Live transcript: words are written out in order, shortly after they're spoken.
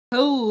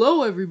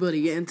Hello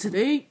everybody, and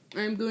today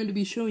I'm going to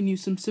be showing you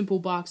some simple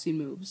boxing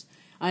moves.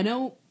 I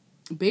know,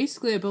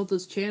 basically I built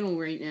this channel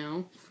right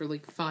now for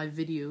like 5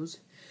 videos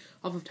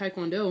off of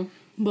Taekwondo,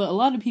 but a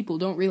lot of people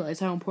don't realize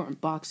how important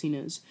boxing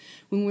is.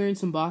 When we're in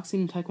some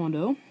boxing and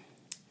Taekwondo,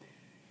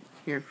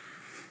 here,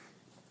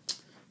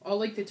 all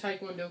like the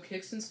Taekwondo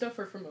kicks and stuff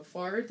are from a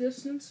far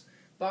distance,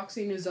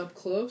 boxing is up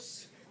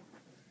close,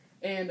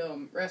 and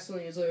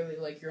wrestling is literally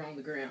like you're on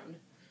the ground.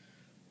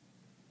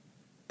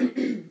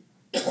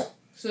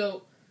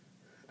 So,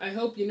 I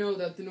hope you know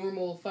that the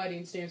normal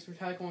fighting stance for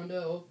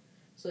Taekwondo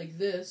is like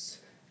this.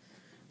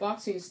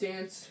 Boxing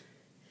stance,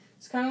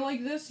 it's kind of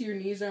like this. Your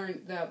knees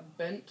aren't that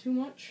bent too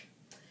much.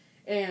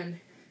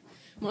 And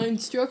my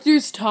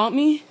instructors taught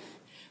me,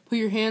 put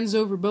your hands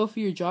over both of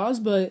your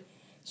jaws, but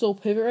this little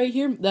pivot right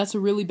here, that's a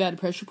really bad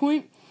pressure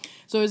point.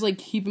 So I was like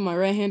keeping my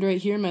right hand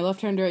right here and my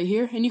left hand right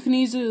here, and you can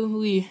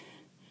easily,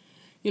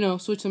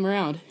 switch them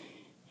around.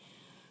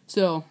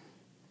 So,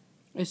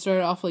 I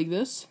started off like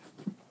this.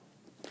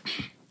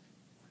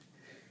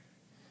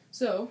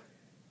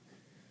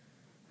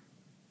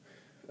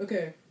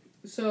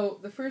 So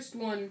the first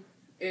one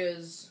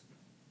is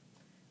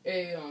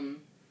a,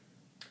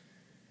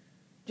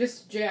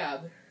 just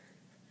jab.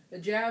 The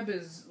jab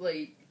is,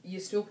 like, you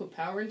still put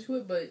power into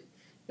it, but you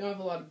don't have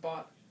a lot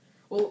of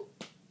well,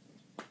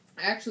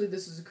 actually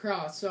this is a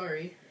cross,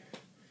 sorry.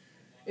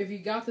 If you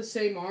got the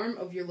same arm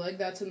of your leg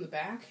that's in the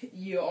back,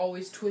 you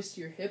always twist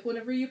your hip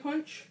whenever you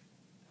punch.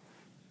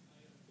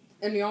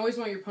 And you always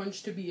want your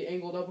punch to be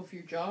angled up with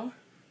your jaw.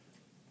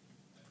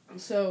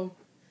 So,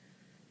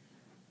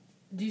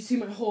 do you see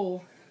my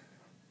whole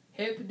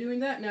hip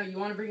doing that? Now, you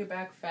want to bring it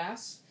back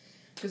fast,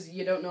 because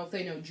you don't know if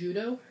they know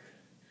judo.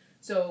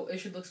 So, it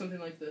should look something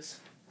like this.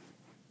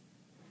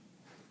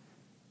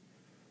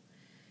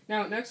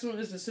 Now, next one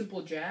is a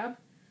simple jab.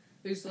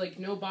 There's, like,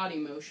 no body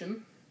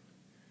motion.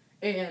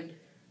 And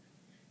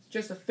it's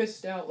just a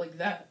fist out like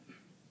that.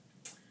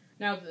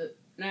 Now,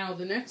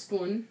 the next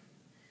one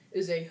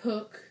is a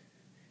hook.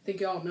 I think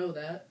you all know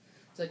that.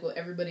 It's like what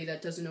everybody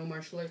that doesn't know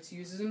martial arts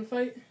uses in a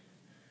fight.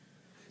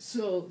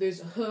 So,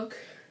 there's a hook.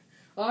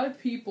 A lot of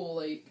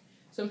people,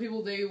 some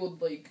people, they would,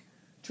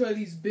 try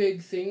these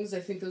big things.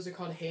 I think those are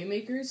called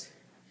haymakers.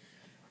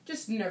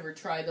 Just never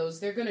try those.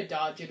 They're gonna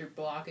dodge it or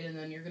block it, and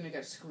then you're gonna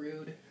get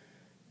screwed.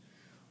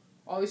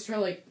 Always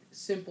try,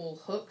 simple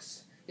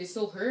hooks. They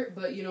still hurt,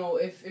 but,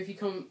 if you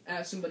come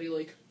at somebody,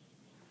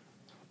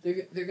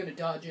 they're gonna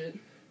dodge it.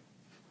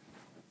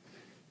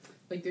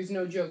 There's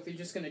no joke. They're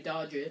just gonna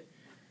dodge it.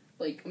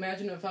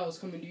 Imagine if I was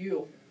coming to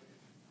you.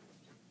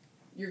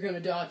 You're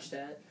gonna dodge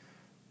that.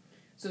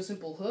 So,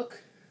 simple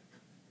hook.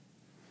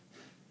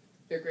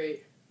 They're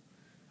great.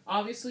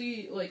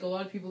 Obviously, a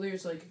lot of people there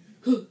is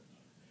huh,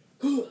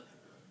 huh.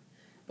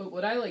 But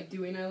what I like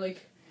doing, I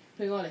like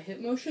putting a lot of hip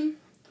motion.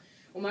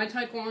 What my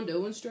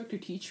Taekwondo instructor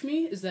teach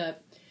me is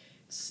that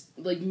it's,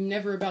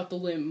 never about the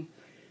limb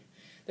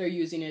they're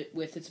using it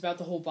with. It's about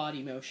the whole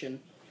body motion.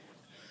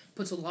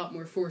 Puts a lot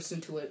more force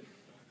into it.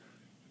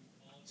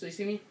 So, you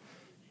see me?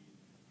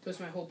 Twist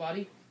my whole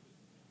body.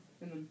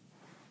 And then.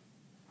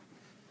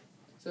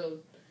 So,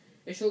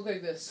 it should look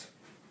like this.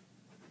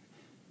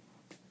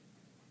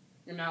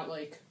 And not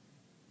like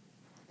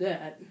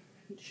that.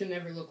 It should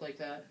never look like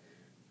that.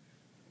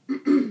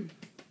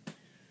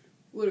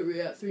 What are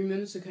we at? 3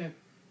 minutes? Okay.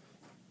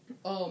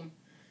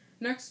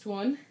 Next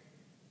one.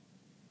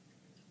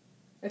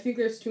 I think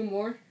there's 2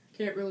 more.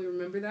 Can't really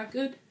remember that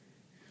good.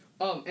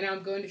 And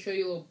I'm going to show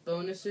you a little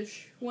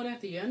bonus-ish one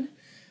at the end.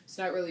 It's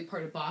not really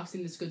part of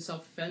boxing. It's good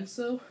self-defense,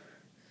 though.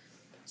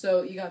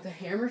 So, you got the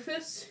hammer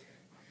fist.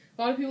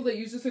 A lot of people that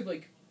use this are,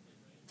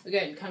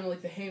 again, kind of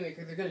like the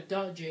haymaker. They're going to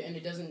dodge it, and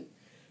it doesn't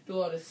do a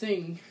lot of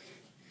thing.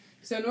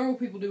 So, normal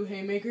people do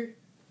haymaker,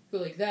 but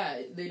like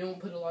that. They don't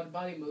put a lot of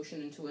body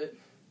motion into it.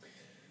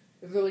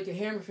 If they're like a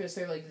hammer fist,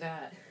 they're like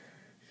that.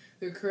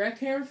 The correct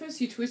hammer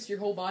fist, you twist your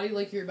whole body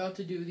like you're about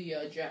to do the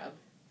jab.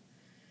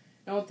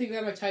 Now, one thing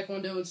that my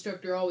Taekwondo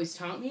instructor always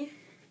taught me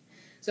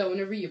is that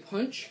whenever you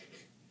punch,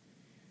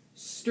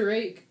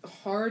 strike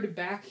hard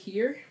back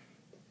here,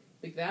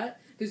 like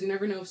that, because you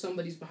never know if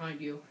somebody's behind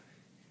you.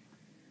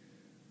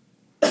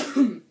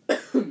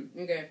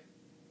 Okay.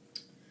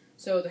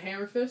 So, the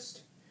hammer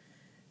fist,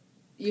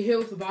 you hit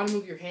with the bottom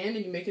of your hand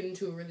and you make it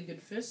into a really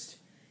good fist.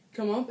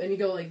 Come up and you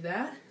go like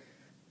that.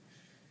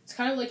 It's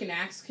kind of like an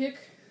axe kick,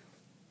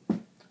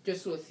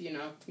 just with,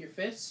 your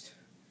fist.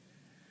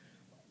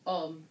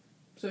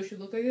 So it should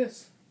look like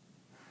this.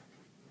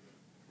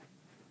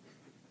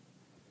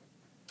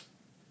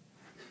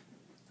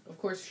 Of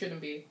course, it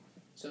shouldn't be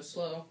so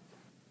slow.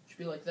 It should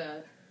be like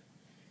that.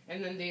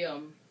 And then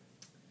the,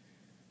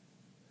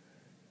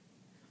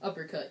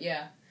 uppercut,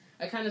 yeah.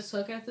 I kind of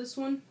suck at this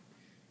one,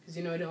 because,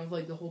 I don't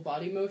have, the whole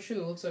body motion.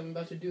 It looks like I'm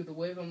about to do the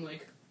wave. I'm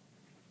like...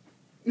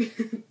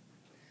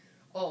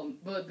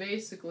 but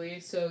basically,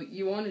 so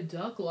you want to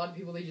duck. A lot of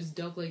people, they just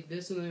duck like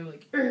this, and they're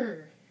like,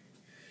 Urgh.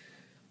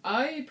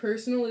 I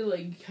personally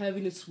like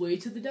having to sway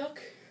to the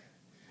duck.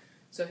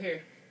 So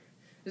here,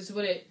 this is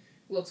what it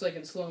looks like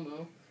in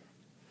slow-mo.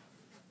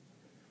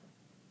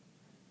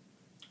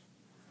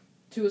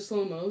 to a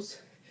slow-mos.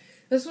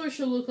 That's what it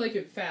should look like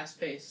at fast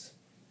pace.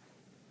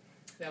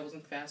 That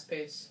wasn't fast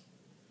pace.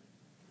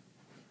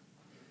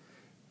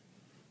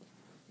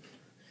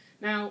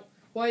 Now,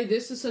 why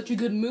this is such a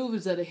good move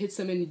is that it hits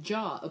them in the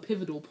jaw, a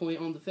pivotal point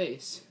on the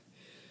face.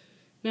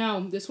 Now,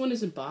 this one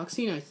isn't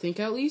boxing, I think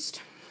at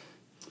least,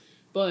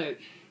 but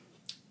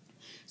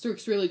this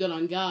works really good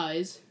on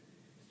guys.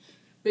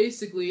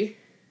 Basically,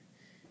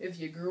 if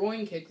you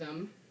groin kick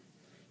them,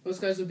 most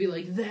guys would be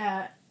like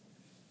that,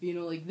 you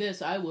know, like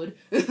this, I would.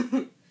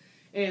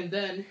 And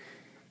then,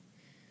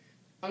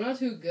 I'm not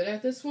too good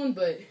at this one,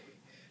 but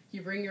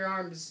you bring your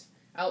arms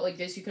out like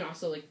this. You can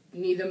also, like,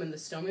 knee them in the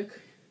stomach.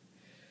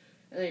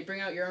 And then you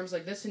bring out your arms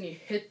like this and you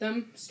hit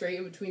them straight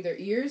in between their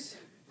ears.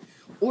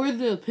 Or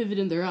the pivot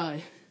in their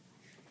eye.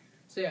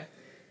 So yeah,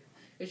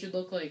 it should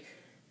look like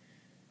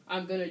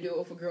I'm going to do it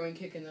with a groin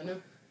kick and then a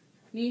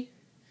knee.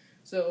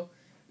 So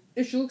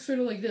it should look sort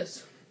of like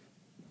this.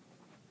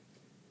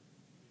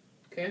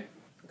 Okay,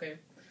 let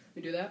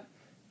me do that.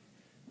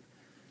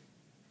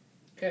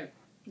 Okay,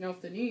 now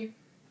with the knee.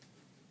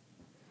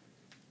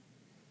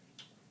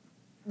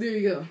 There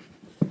you go.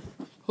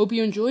 Hope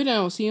you enjoyed, and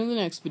I'll see you in the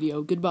next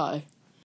video. Goodbye.